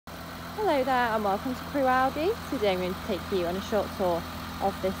Hello there and welcome to Crewe Audi. Today I'm going to take you on a short tour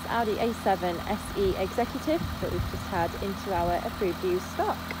of this Audi A7 SE Executive that we've just had into our approved used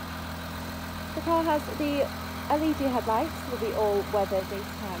stock. The car has the LED headlights with the all-weather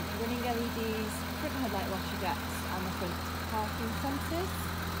daytime running LEDs, front headlight washer jets and the front parking sensors,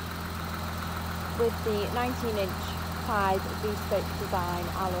 with the 19-inch 5 V-spoke design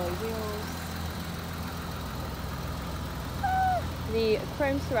alloy wheels, the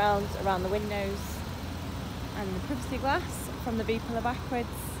chrome surrounds around the windows and the privacy glass from the B-pillar backwards,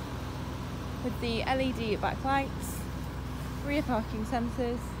 with the LED backlights, rear parking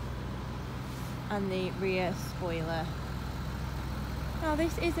sensors and the rear spoiler. Now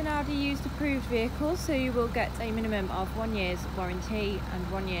this is an Audi used approved vehicle, so you will get a minimum of 1 year's warranty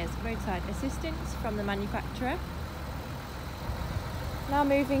and 1 year's roadside assistance from the manufacturer. Now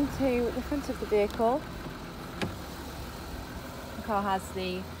moving to the front of the vehicle. The car has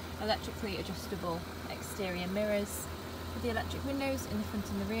the electrically adjustable exterior mirrors with the electric windows in the front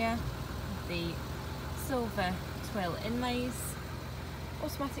and the rear, with the silver twill inlays,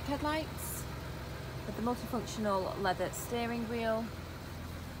 automatic headlights with the multifunctional leather steering wheel,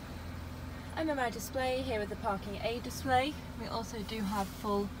 MMI display here with the parking aid display. We also do have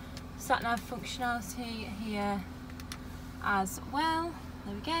full sat-nav functionality here as well.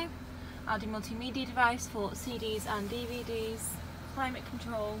 There we go. Audi multimedia device for CDs and DVDs, climate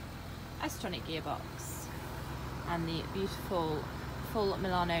control, tronic gearbox and the beautiful full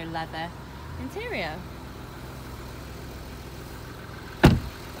Milano leather interior.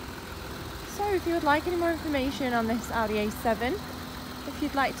 So if you would like any more information on this Audi A7, if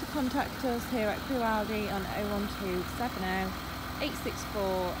you'd like to contact us here at Crewe Audi on 01270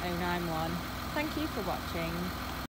 864 091. Thank you for watching.